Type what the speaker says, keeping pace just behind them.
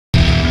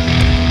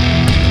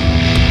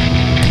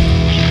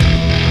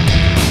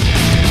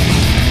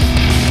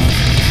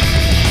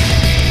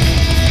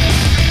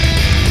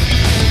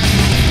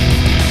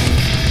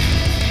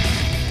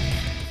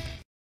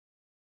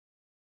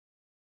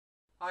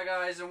Hi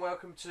guys, and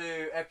welcome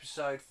to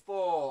episode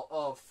 4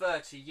 of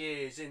 30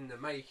 Years in the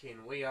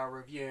Making. We are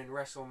reviewing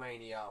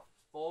Wrestlemania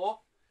 4,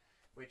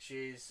 which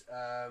is,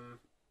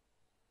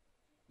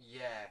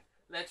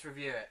 let's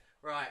review it.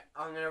 Right,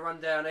 I'm going to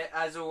run down it.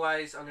 As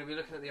always, I'm going to be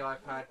looking at the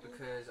iPad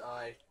because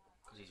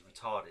he's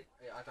retarded.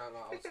 I don't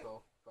like old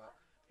school. But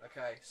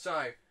okay,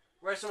 so,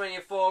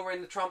 Wrestlemania 4, we're in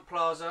the Trump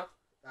Plaza.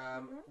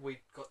 We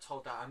got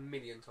told that a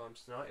million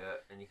times tonight. Yeah,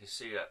 and you can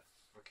see that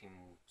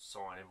freaking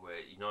sign everywhere.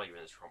 You know you're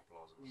in the Trump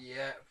Plaza.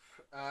 Yeah.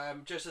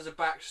 Just as a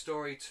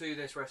backstory to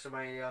this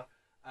WrestleMania,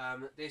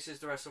 this is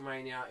the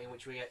WrestleMania in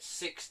which we get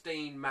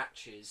 16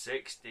 matches.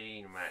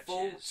 16 matches.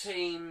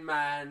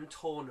 14-man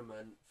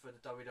tournament for the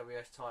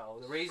WWF title.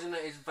 The reason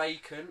that it's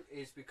vacant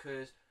is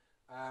because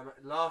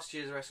last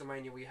year's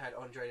WrestleMania we had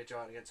Andre the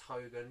Giant against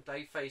Hogan.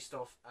 They faced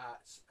off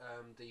at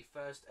the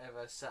first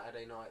ever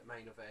Saturday night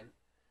main event.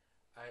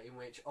 In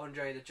which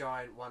Andre the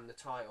Giant won the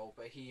title,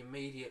 but he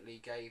immediately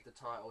gave the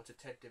title to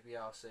Ted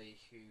DiBiase,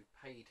 who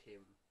paid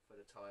him for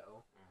the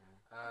title.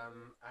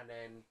 And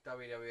then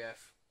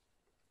WWF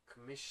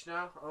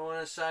Commissioner, I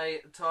want to say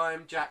at the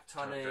time, Jack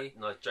Tunney.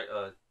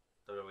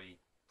 WWE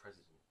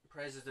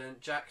President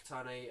Jack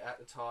Tunney at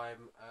the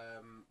time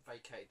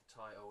vacated the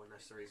title, and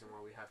that's the reason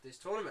why we have this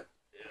tournament.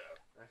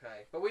 Yeah.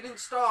 Okay, but we didn't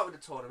start with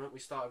the tournament, we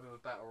started with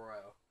a Battle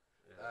Royal.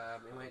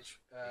 In which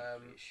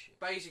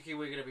basically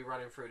we're going to be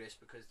running through this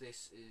because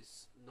this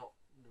is not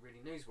really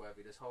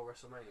newsworthy, this whole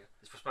WrestleMania.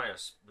 This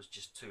WrestleMania was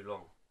just too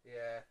long.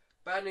 Yeah.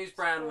 Bad News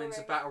Brown wins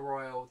a Battle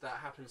Royal that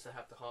happens to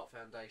have the Hart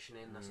Foundation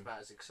in. That's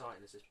about as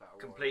exciting as this Battle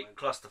Royal. Complete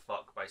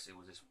clusterfuck, basically,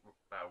 was this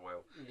Battle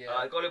Royal. Yeah.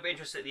 I got a little bit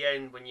interested at the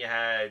end when you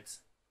had,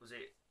 was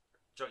it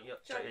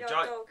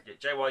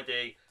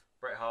JYD,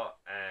 Bret Hart,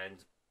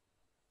 and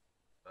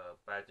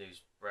Bad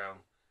News Brown,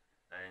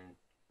 and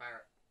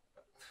Barrett.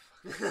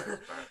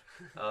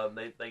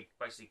 They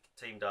basically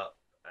teamed up,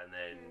 and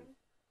then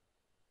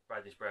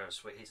Bad News Brown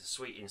hits a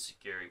sweet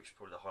insecurity, which is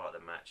probably the highlight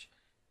of the match,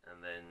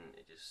 and then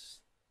it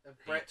just...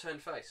 Bret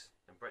turned face.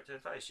 And Bret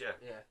turned face, yeah.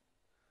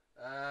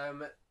 Yeah.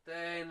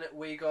 Then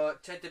we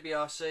got Ted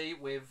DiBiase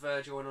with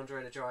Virgil and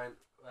Andre the Giant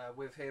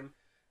with him,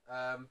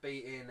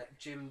 beating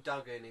Jim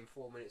Duggan in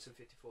 4 minutes and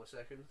 54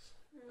 seconds.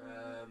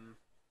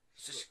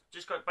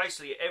 Just go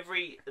basically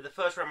the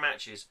first round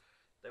matches.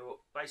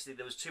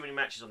 There was too many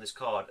matches on this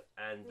card,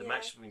 and the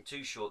matches have been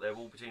too short. They're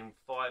all between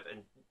 5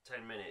 and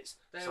 10 minutes.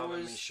 Some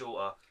have been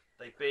shorter.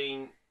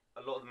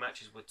 A lot of the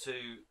matches were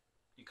too.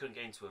 You couldn't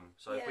get into them.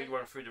 So if we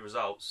run through the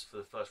results for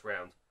the first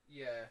round.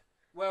 Yeah.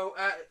 Well,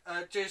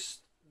 this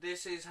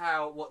is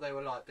what they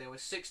were like. There were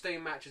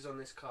 16 matches on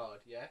this card.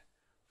 Yeah.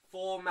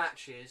 4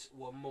 matches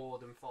were more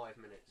than 5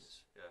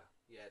 minutes. Yeah.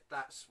 Yeah,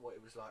 that's what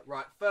it was like.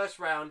 Right, first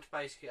round,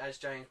 basically, as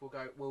James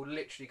we'll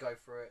literally go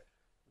through it.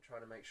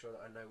 Trying to make sure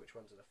that I know which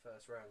ones are the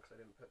first round because I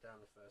didn't put down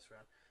the first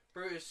round.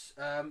 Brutus,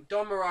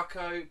 Don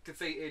Morocco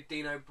defeated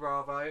Dino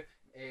Bravo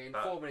in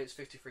 4 minutes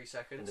 53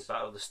 seconds. In the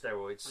Battle of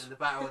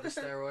the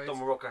Steroids. Don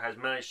Morocco has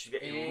managed to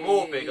get even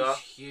more bigger.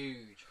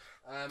 Huge.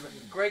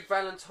 Greg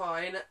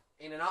Valentine,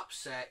 in an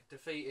upset,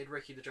 defeated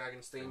Ricky the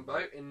Dragon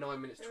Steamboat in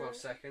 9 minutes 12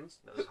 seconds.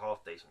 That was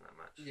half decent, that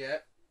match.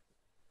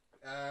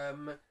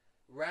 Yeah.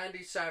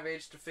 Randy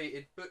Savage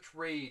defeated Butch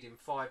Reed in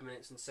 5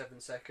 minutes and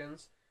 7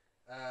 seconds.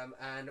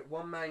 And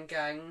One Man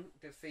Gang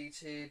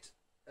defeated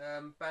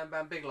Bam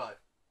Bam Bigelow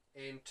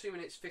in 2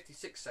 minutes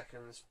 56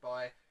 seconds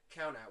by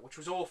count out, which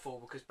was awful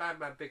because Bam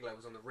Bam Bigelow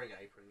was on the ring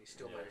apron and he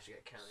still managed to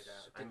get counted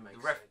out. It didn't make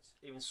the ref sense.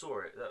 Even saw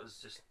it. That was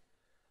just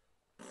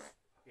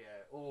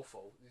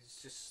awful.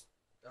 It's just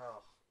I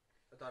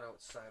don't know what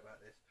to say about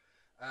this.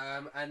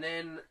 And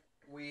then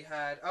we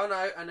had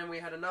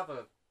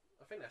another.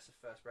 I think that's the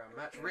first round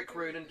match. Rick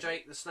Rude and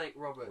Jake the Snake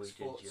Roberts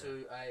fought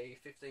to a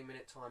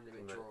 15-minute time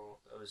limit draw.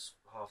 That was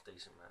half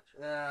decent match.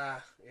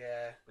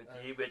 Yeah.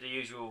 With the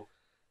usual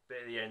bit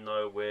at the end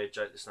though, where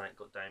Jake the Snake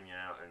got Damien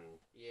out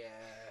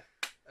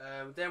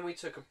and then we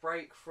took a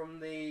break from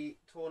the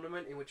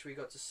tournament in which we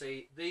got to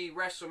see the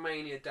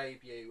WrestleMania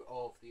debut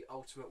of the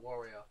Ultimate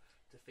Warrior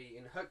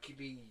defeating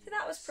Hercules. So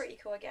that was pretty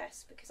cool, I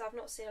guess, because I've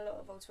not seen a lot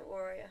of Ultimate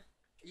Warrior.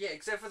 Yeah,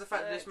 except for the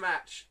fact that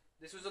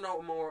this was an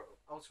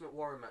Ultimate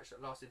Warrior match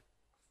that lasted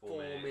 4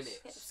 minutes.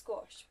 It was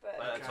squashed, but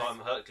at the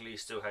time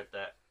Hercules still had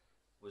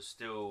was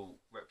still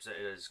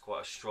represented as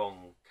quite a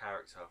strong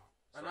character.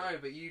 So I know,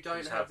 but you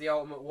don't have the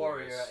Ultimate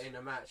Warrior in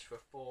a match for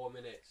 4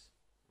 minutes.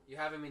 You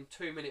have him in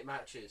 2-minute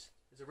matches.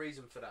 There's a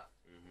reason for that.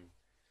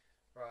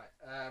 Right.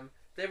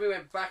 Then we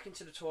went back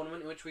into the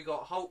tournament in which we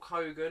got Hulk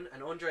Hogan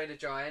and Andre the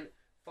Giant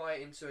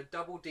fighting to a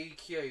double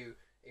DQ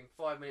in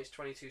 5 minutes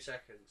 22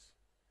 seconds.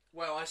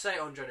 Well, I say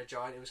Andre the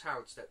Giant, it was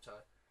Harold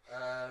Steptoe.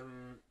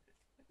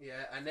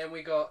 And then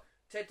we got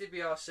Ted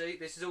DiBiase.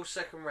 This is all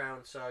second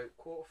round, so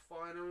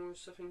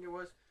quarterfinals, I think it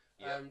was.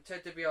 Yep.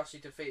 Ted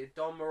DiBiase defeated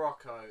Don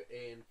Morocco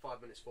in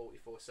 5 minutes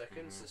 44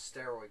 seconds. The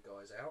steroid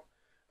guy's out.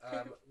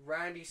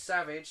 Randy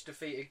Savage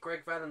defeated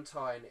Greg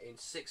Valentine in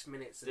 6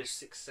 minutes and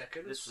 6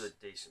 seconds. This was a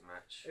decent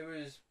match. It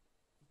was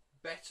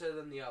better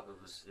than the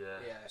others. It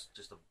was, it's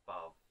just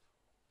above.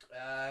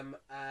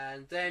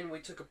 And then we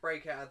took a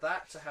break out of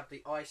that to have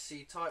the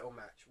IC title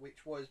match,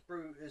 which was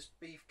Brutus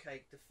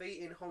Beefcake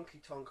defeating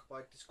Honky Tonk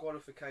by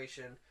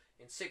disqualification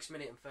in 6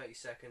 minutes and 30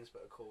 seconds.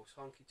 But of course,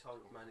 Honky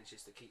Tonk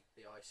manages to keep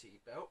the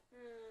IC belt.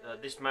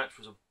 This match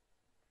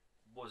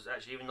was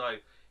actually, even though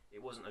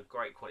it wasn't a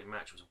great quality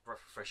match, it was a breath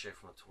of fresh air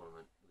from the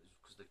tournament.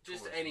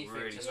 Just anything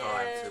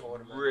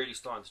really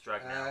starting to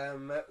drag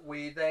now.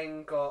 We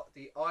then got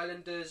the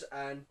Islanders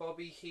and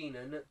Bobby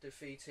Heenan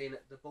defeating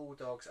the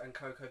Bulldogs and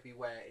Coco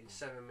Beware in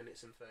 7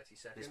 minutes and 30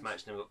 seconds. This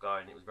match never got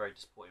going. It was very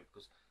disappointing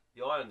because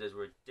the Islanders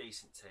were a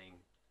decent team.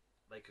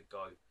 They could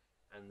go,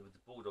 and with the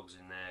Bulldogs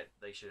in there,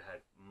 they should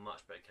have had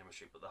much better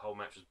chemistry. But the whole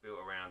match was built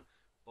around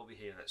Bobby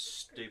Heenan, that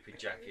stupid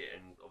jacket,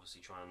 and obviously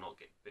trying to not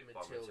get bit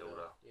by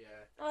Matilda.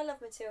 Yeah, I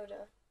love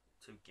Matilda.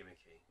 Too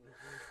gimmicky.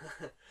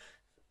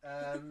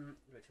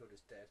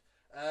 Matilda's dead.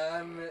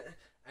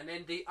 And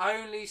then the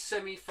only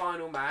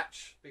semi-final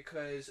match,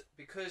 because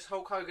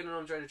Hulk Hogan and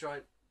Andre the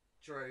Giant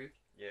drew,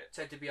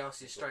 Ted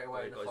DiBiase straight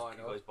away in the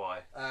final. Goes by.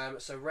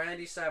 So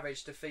Randy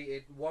Savage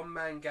defeated One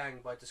Man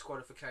Gang by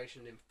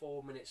disqualification in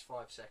 4 minutes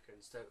 5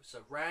 seconds. So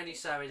Randy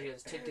Savage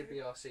against Ted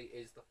DiBiase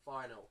is the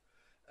final.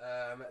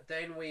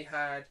 Then we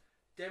had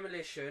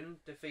Demolition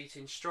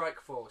defeating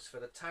Strikeforce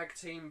for the tag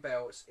team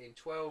belts in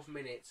 12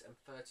 minutes and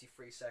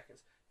 33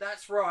 seconds.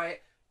 That's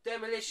right.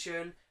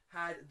 Demolition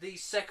had the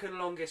second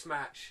longest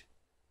match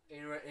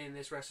in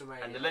this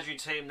WrestleMania. And the legendary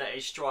team that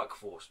is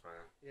Strikeforce,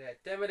 man. Yeah,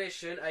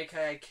 Demolition,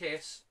 aka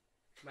Kiss,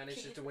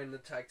 manages to win the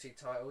tag team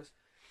titles.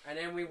 And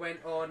then we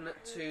went on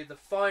to the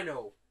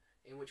final,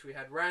 in which we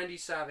had Randy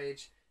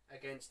Savage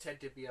against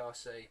Ted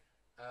DiBiase.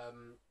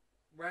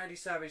 Randy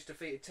Savage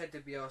defeated Ted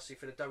DiBiase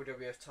for the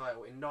WWF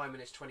title in 9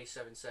 minutes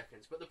 27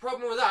 seconds. But the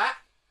problem with that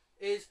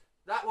is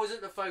that wasn't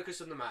the focus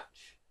of the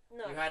match.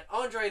 No. You had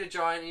Andre the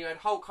Giant and you had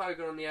Hulk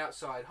Hogan on the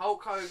outside.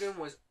 Hulk Hogan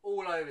was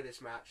all over this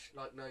match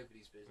like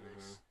nobody's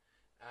business.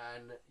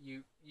 And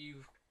you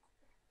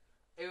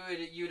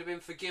would have been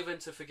forgiven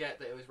to forget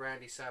that it was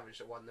Randy Savage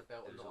that won the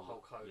belt and not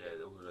Hulk Hogan.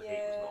 Yeah, all the heat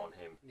was not on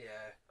him.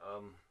 Yeah.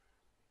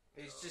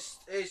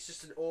 It's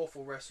just an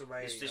awful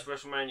WrestleMania. This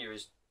WrestleMania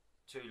is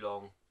too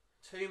long.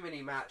 Too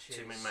many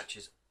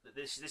matches.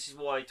 This is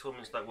why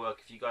tournaments don't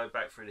work. If you go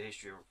back through the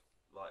history of,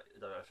 like, I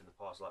don't know if in the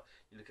past, like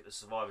you look at the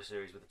Survivor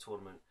Series with the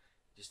tournament.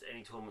 Just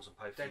any tournaments on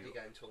pay-per-view. Deadly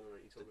Game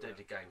tournament. The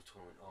Deadly Games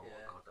tournament. Oh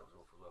my god, that was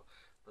awful as well.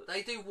 But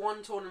they do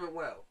one tournament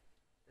well.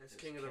 It's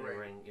King of the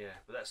Ring. Yeah,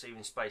 but that's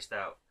even spaced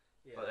out.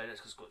 Yeah. But then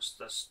that's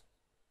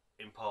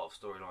in part of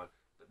storyline.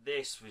 But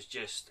this was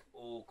just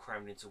all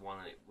crammed into one,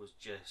 and it was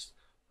just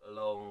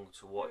long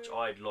to watch.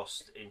 I'd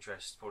lost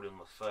interest probably on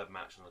the third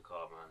match on the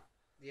card, man.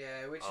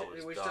 Yeah, which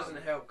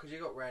doesn't help because you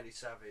got Randy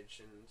Savage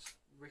and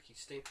Ricky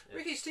Steamboat. Yeah.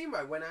 Ricky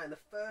Steamboat went out in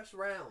the first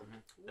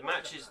round. The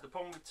matches. The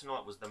problem with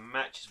tonight was the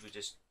matches were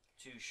just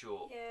too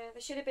short. Yeah,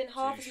 there should have been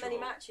half as many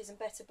matches and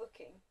better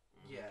booking.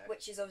 Yeah,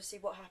 which is obviously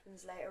what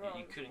happens later on.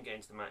 You couldn't get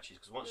into the matches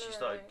because once you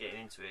started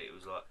getting into it, it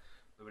was like.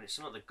 But when it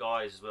seemed like the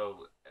guys as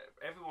well,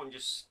 everyone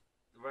just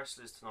the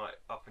wrestlers tonight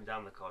up and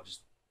down the card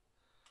just.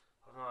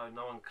 I don't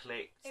know. No one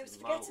clicked. It was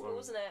forgettable,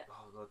 wasn't it?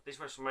 Oh god, this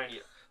WrestleMania.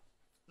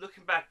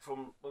 Looking back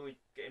from when we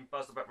getting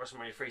buzzed about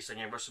WrestleMania 3,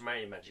 saying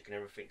WrestleMania magic and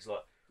everything's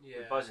like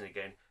we're buzzing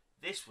again.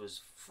 This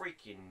was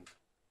freaking.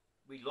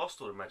 We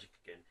lost all the magic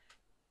again.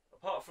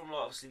 Apart from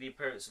like obviously the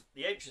appearance,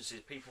 the entrances,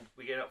 people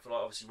we get up for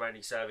like obviously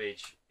Randy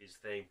Savage, his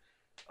theme,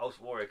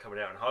 Ultimate Warrior coming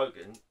out and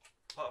Hogan.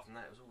 Apart from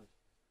that, it was all.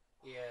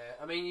 Yeah,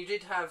 I mean you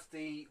did have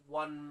the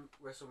one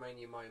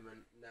WrestleMania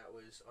moment that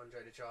was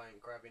Andre the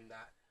Giant grabbing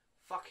that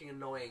fucking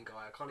annoying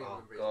guy. I can't even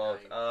remember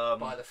his name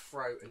by the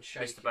throat and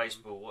shaking. Mr.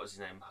 Baseball, what was his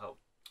name? Urkel.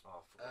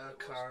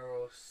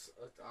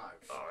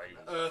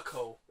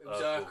 It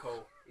was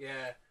Urkel.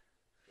 Yeah.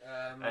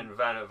 And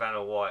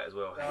Vanna White as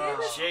well.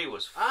 She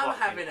was. I'm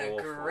having awful.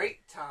 A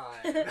great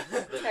time.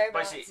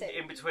 Basically,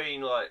 in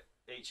between like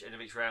each end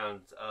of each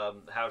round,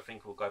 Howard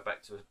Finkel will go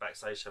back to a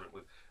backstage segment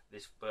with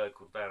this bird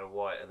called Vanna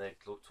White, and they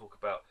talk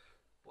about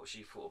what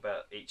she thought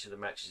about each of the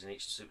matches and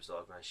each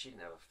superstar. Man, she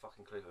didn't have a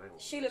fucking clue who anyone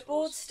was. She looked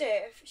bored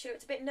stiff. She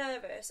looked a bit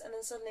nervous, and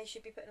then suddenly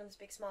she'd be putting on this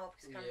big smile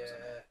because the camera was on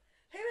her.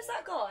 Who was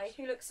that guy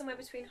who looked somewhere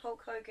between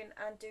Hulk Hogan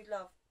and Dude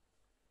Love?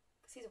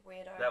 Because he's a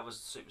weirdo. That was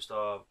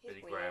superstar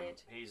Billy Graham.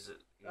 He's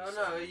oh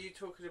no, are you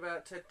talking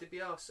about Ted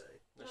DiBiase?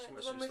 No,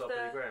 superstar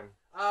Billy Graham.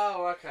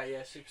 Oh, okay,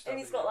 yeah, superstar. And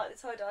he's got like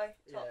the tie-dye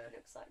top. He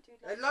looks like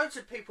Dude Love. Loads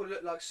of people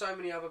look like so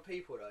many other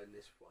people though in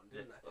this one,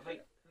 didn't they? I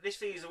think this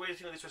thing is the weird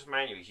thing with this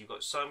WrestleMania is you've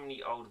got so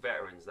many old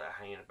veterans that are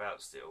hanging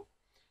about still,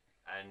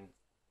 and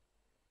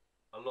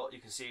you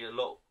can see a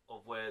lot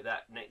of where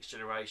that next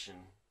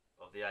generation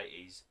of the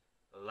 80s.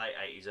 The late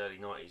 80s, early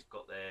 90s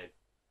got their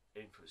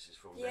influences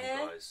from them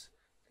guys.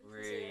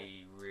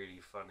 Really, really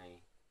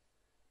funny.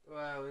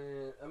 Well,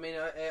 I mean,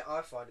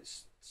 I find it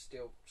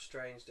still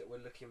strange that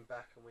we're looking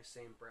back and we're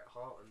seeing Bret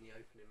Hart in the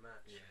opening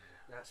match. Yeah.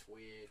 That's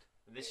weird.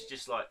 And this is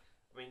just like,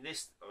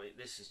 this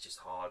is just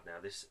hard now.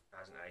 This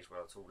hasn't aged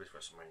well at all, this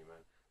WrestleMania,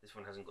 man. This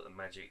one hasn't got the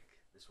magic.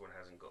 This one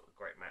hasn't got a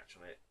great match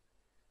on it.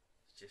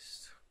 It's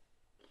just...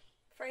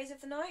 Phrase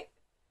of the night?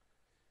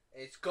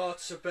 It's got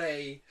to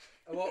be.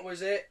 What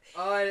was it?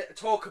 I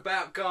talk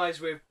about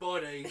guys with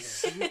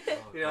bodies.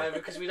 You know,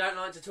 because we don't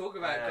like to talk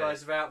about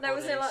guys without bodies.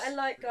 No, was it like I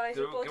like guys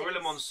with bodies?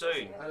 Gorilla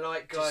Monsoon. I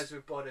like guys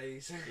with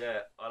bodies. Yeah,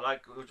 I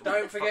like.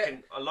 Don't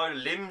forget a load of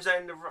limbs out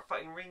in the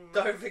fucking ring.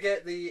 Don't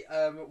forget the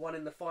one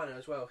in the final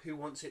as well. Who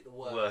wants it the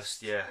worst?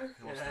 Worst, yeah.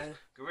 Yeah.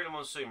 Gorilla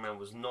Monsoon, man,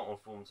 was not on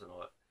form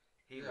tonight.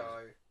 He was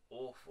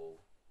awful.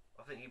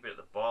 I think he'd been at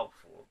the bar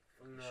before.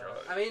 No. Show.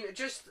 I mean,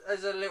 just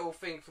as a little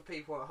thing for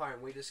people at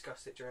home, we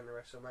discussed it during the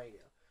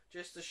WrestleMania,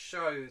 just to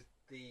show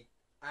the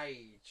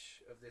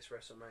age of this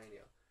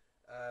WrestleMania.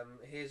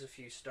 Here's a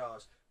few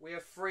stars. We are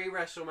 3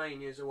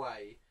 WrestleManias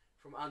away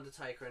from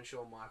Undertaker and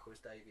Shawn Michaels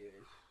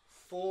debuting,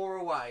 4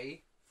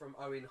 away from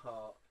Owen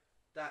Hart.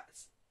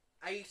 That's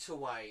 8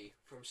 away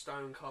from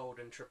Stone Cold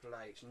and Triple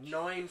H,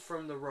 9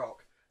 from The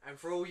Rock. And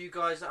for all you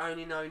guys that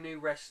only know new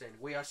wrestling,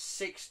 we are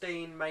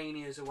 16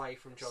 Manias away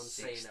from John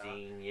 16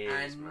 Cena.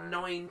 years, And man.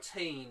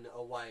 19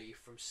 away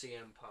from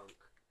CM Punk.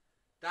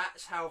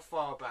 That's how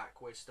far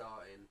back we're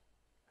starting.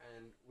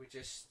 And we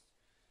just...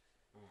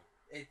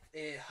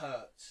 It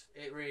hurts.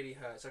 It really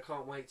hurts. I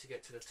can't wait to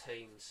get to the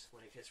teens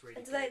when it gets really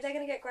And good. they're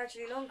going to get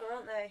gradually longer,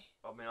 aren't they?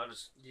 I mean,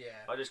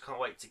 Yeah. I just can't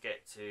wait to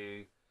get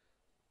to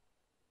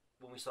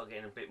when we start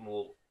getting a bit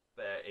more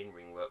better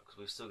in-ring work, because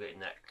we're still getting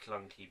that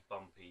clunky,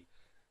 bumpy,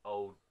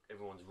 old,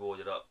 everyone's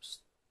roided up,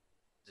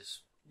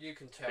 just You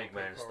can tell big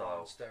man people are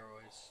on style.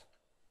 steroids.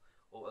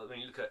 Or, I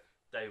mean, look at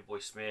David Boy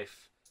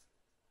Smith,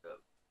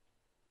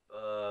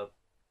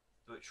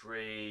 Butch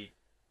Reed,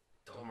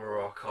 Don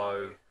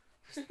Morocco.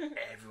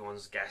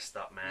 Everyone's gassed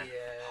up, man.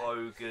 Yeah.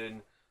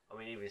 Hogan. I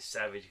mean, even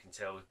Savage, you can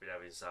tell, has been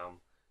having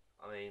some.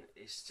 I mean,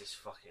 it's just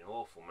fucking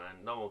awful,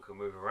 man. No one can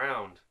move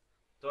around.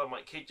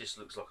 Dynamite Kid just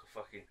looks like a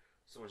fucking...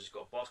 Someone just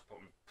got a basketball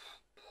and...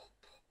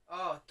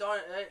 Oh,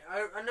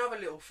 another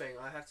little thing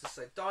I have to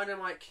say.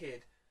 Dynamite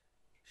Kid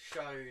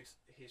showed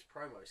his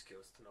promo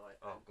skills tonight.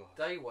 Oh, God.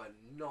 They were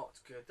not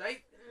good.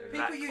 People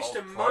lack used to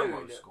of moan.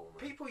 promo skill,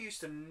 man. People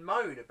used to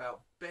moan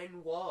about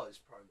Benoit's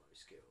promo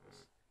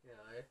skills. You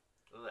know,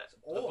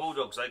 The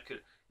Bulldogs, they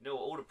could... You know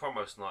what, all the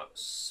promos tonight,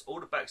 all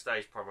the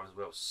backstage promos as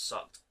well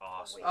sucked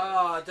arse.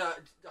 Oh, the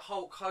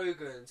Hulk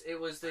Hogan's. It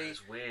was the...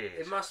 It's weird.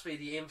 It must be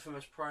the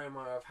infamous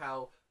promo of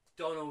how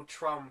Donald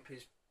Trump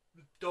is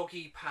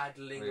doggy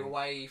paddling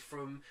away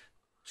from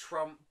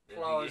Trump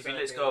Plaza. If he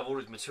lets go of all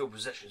his material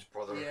possessions,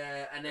 brother.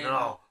 Yeah, and then...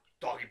 No,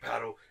 doggy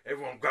paddle.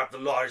 Everyone grab the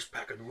largest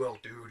pack in the world,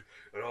 dude.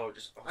 And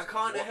I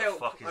can't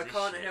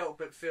help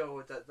but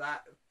feel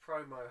that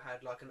promo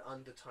had like an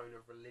undertone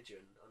of religion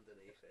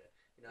underneath it.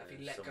 You know, if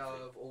he let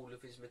go of all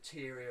of his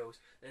materials,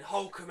 then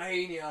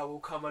Hulkamania will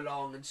come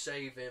along and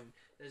save him.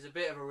 There's a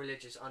bit of a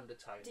religious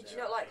undertone. Did there, you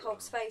not like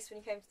Hulk's face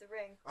when he came to the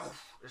ring?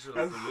 It's like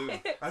a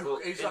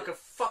balloon. He's like a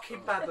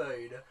fucking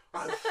baboon.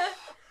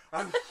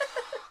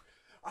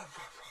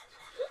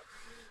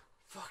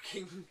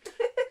 Fucking.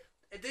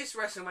 This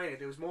WrestleMania,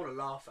 there was more to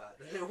laugh at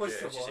than it was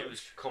to watch. It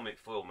was comic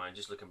foil, man.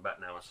 Just looking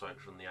back now, I saw it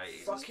from the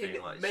 80s.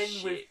 Fucking like men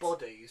shit. with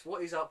bodies.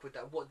 What is up with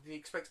that? What, do you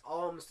expect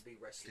arms to be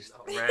wrestling? Just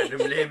random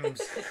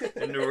limbs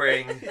in the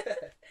ring.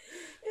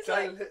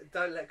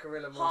 Don't let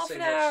Gorilla Half Monsoon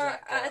an hour watch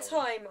that at a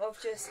down. time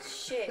of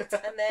just shit,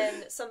 and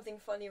then something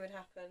funny would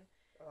happen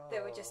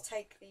that would just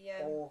take the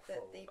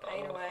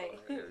pain away.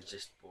 It was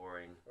just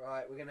boring.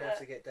 Right, we're going to have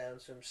to get down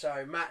to them.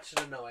 So, match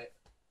of the night.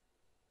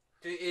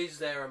 Is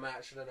there a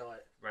match of the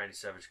night? Randy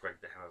Savage, Greg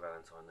the Hammer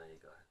Valentine, there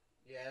you go.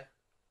 Yeah.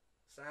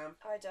 Sam?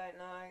 I don't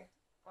know.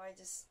 I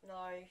just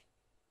no.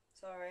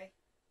 Sorry.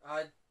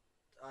 I'd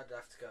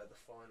have to go to the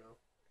final.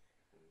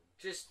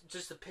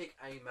 Just to pick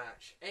a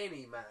match,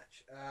 any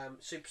match.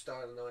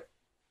 Superstar of the night.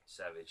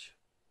 Savage,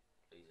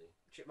 easy.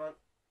 Chipmunk.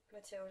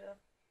 Matilda.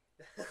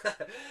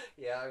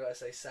 Yeah, I gotta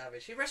say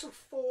Savage. He wrestled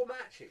 4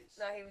 matches.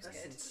 No, he was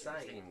That's good.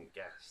 insane. Being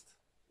gassed.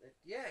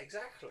 Yeah,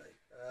 exactly.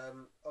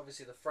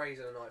 Obviously, the phrase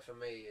of the night for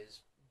me is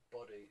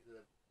body.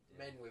 The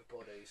men with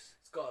bodies.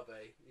 It's gotta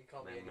be. You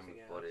can't be Men anything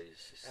with else. bodies.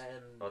 Just,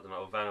 And I don't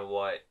know. Vanna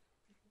White.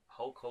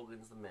 Hulk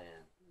Hogan's the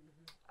man.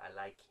 I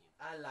like him.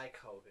 I like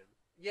Hogan.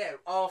 Yeah,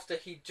 after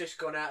he'd just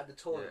gone out of the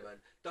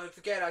tournament. Don't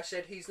forget, I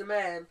said he's the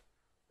man.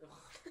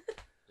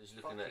 Just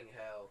looking Fucking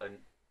hell. and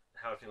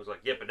how everything was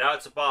like, yeah, but now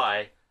it's a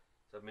bye,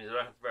 so that means I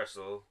don't have to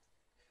wrestle.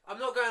 I'm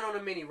not going on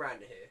a mini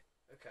rant here.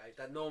 Okay,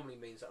 that normally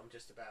means that I'm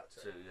just about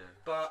to. Yeah.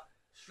 But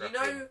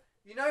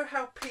you know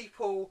how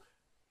people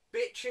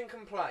bitch and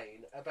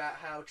complain about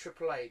how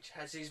Triple H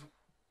has his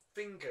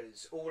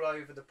fingers all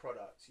over the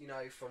product. You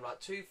know, from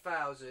like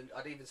 2000,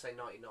 I'd even say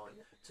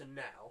 99 to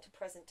now. To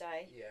present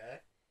day. Yeah.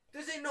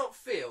 Does it not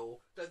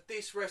feel that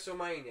this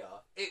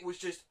WrestleMania, it was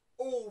just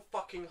all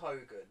fucking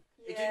Hogan?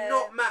 It did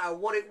not matter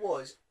what it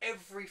was.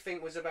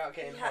 Everything was about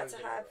getting Hogan.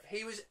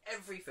 He was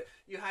everything.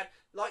 You had,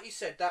 like you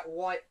said, that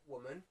white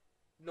woman.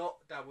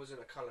 That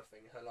wasn't a colour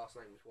thing. Her last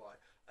name was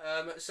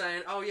White.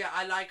 Saying, "Oh yeah,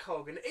 I like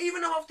Hogan."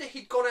 Even after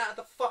he'd gone out of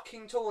the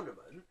fucking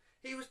tournament,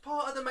 he was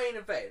part of the main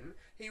event.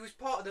 He was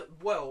part of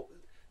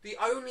the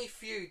only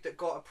feud that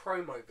got a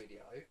promo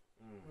video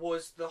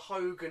was the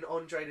Hogan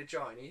Andre the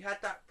Giant. He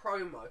had that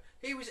promo.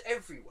 He was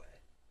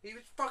everywhere. He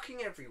was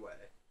fucking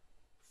everywhere.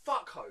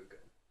 Fuck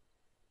Hogan.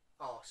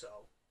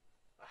 Arsehole.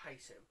 I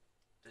hate him.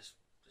 This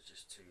is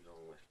just too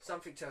long.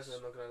 Something tells me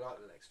I'm not going to like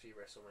the next few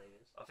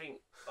WrestleManias. I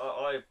think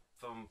I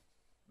from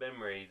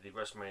memory, the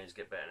WrestleManias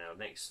get better now.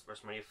 Next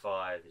WrestleMania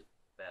 5 is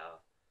better.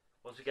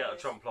 Once we get out of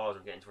Trump Plaza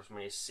and get into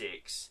WrestleMania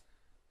 6,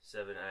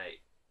 7,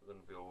 8, we're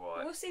going to be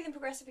alright. We'll see them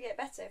progressively get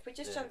better. If we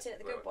just jumped in at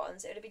the good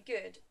ones, it would be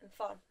good and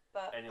fun.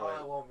 But anyway,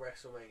 I want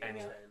WrestleMania 10.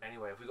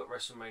 Anyway, have we got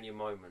WrestleMania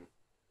moment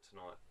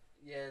tonight?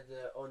 Yeah,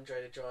 the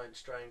Andre the Giant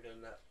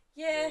strangling that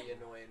really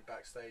annoying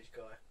backstage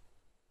guy.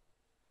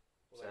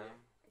 Sam?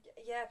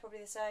 Yeah,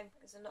 probably the same.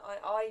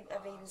 I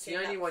have even it's seen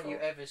the only that one before.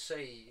 you ever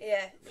see.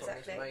 Yeah, from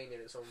exactly. WrestleMania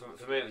that's on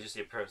For me, it was just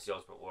the appearance of the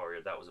Ultimate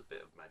Warrior. That was a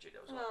bit of magic.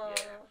 That was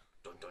like, yeah.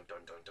 Dun dun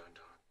dun dun dun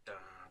dun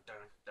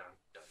dun dun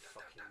dun.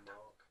 Fucking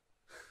Mark.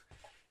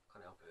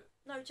 Can't help it.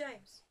 No,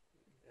 James.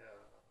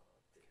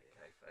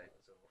 Kayfabe.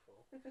 That was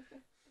awful.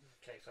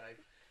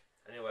 Kayfabe.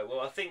 Anyway,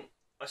 well,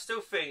 I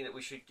still think that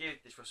we should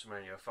give this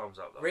WrestleMania a thumbs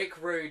up. Though.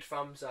 Rick Rude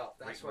thumbs up.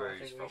 That's Rick what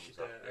Rude's I think we should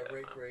do. up, A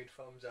Rick Rude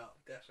thumbs up,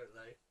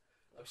 definitely.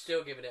 I'm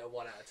still giving it a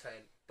 1 out of 10,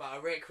 but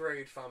a Rick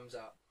Rude thumbs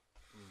up.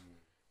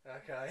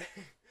 Okay.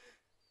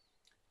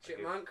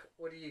 Chipmunk,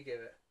 what do you give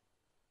it?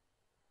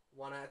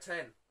 1 out of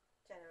 10.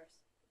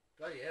 Generous.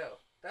 Bloody hell.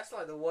 That's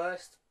like the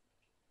worst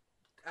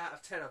out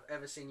of 10 I've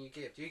ever seen you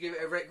give. Do you give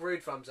it a Rick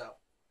Rude thumbs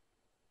up?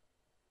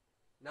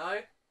 No?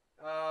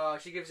 Oh,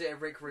 she gives it a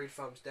Rick Rude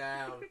thumbs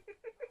down.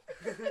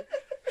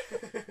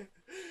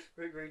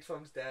 Rick Rude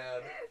thumbs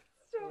down.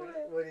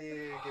 What do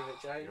you give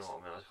it, James? You know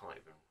what, man? I can't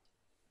even.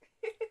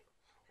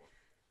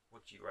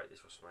 What do you rate this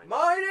WrestleMania?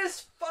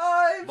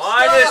 -5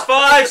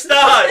 -5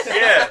 stars!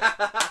 Yeah!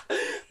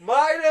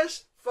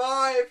 -5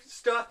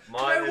 stars.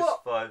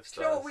 -5 stars.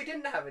 Do you know what we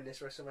didn't have in this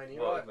WrestleMania?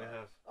 What did we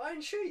have?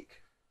 Iron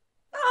Sheik.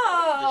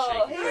 Oh,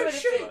 Sheik. he Iron would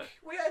have Sheik. been.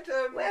 We had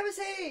Where was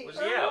he? Was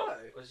I he don't out?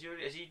 know. Was he We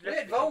left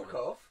had the company?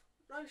 Volkov.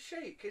 No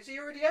Sheik. Is he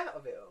already out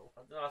of it all? I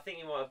don't know, I think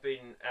he might have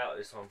been out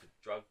this time for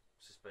drug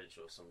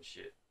suspension or some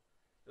shit.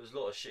 There was a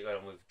lot of shit going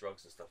on with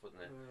drugs and stuff,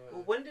 wasn't there?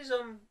 Well, when does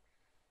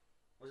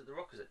was it The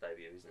Rockers at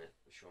debut, isn't it,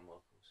 with Shawn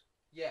Michaels?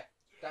 Yeah,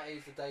 that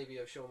is the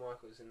debut of Shawn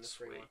Michaels in the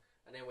Sweet. 3-1.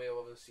 And then we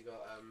obviously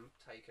got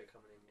Taker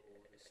coming in with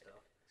all his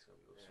stuff. It's gonna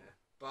be awesome.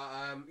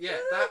 But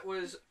yeah, that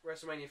was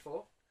WrestleMania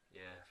 4.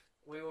 Yeah.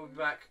 We will be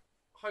back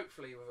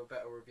hopefully with a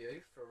better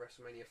review for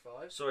WrestleMania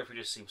 5. Sorry if we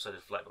just seem so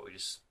flat, but we've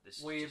just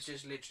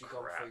literally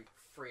gone through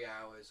 3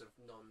 hours of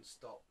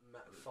non-stop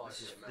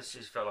five-minute matches. This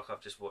has felt like I've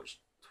just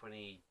watched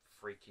 20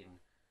 freaking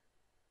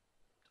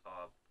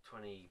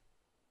 20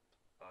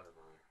 I don't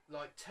know.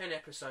 Like 10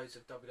 episodes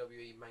of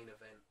WWE main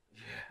event.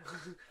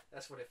 Yeah.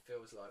 That's what it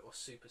feels like, or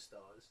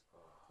Superstars,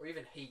 or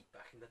even Heat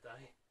back in the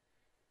day.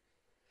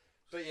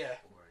 But yeah,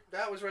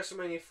 that was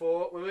WrestleMania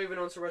 4. We're moving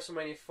on to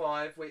WrestleMania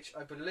 5, which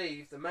I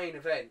believe the main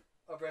event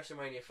of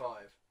WrestleMania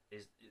 5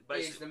 is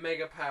the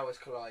Mega Powers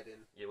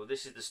colliding. Yeah, well,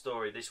 this is the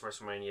story. This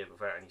WrestleMania,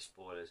 without any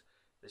spoilers,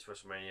 this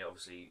WrestleMania,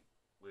 obviously,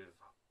 with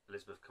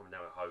Elizabeth coming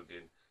down with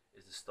Hogan,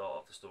 is the start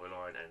of the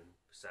storyline and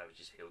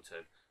Savage's heel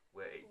turn,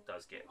 where it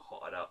does get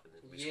hotted up and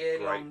there's some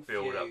great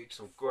build up.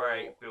 Some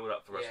great build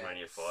up for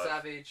WrestleMania 5.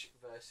 Savage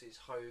versus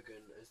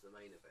Hogan as the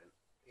main event.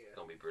 Yeah.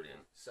 Gonna be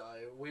brilliant.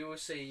 So we will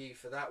see you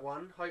for that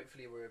one.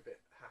 Hopefully we're a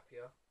bit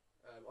happier.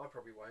 I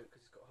probably won't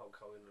because it's got Hulk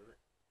Hogan on it.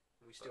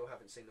 We still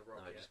haven't seen The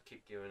Rock yet. Just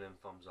keep giving them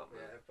thumbs up,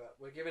 man. Yeah, but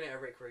we're giving it a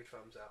Rick Rude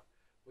thumbs up.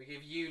 We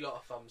give you a lot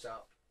of thumbs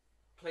up.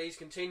 Please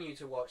continue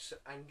to watch,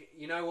 and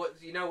you know what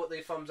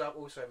the thumbs up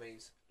also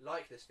means.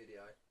 Like this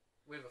video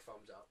with a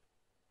thumbs up.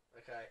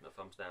 Okay. Not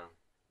thumbs down.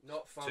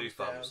 Not thumbs Two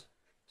down. thumbs.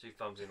 2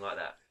 thumbs in like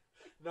that.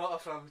 Not a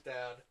thumbs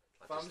down.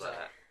 Like Thumbs just like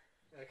up.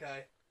 that.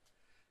 Okay.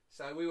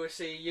 So we will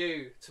see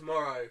you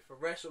tomorrow for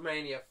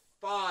WrestleMania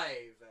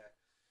 5.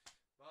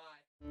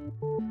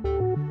 Bye.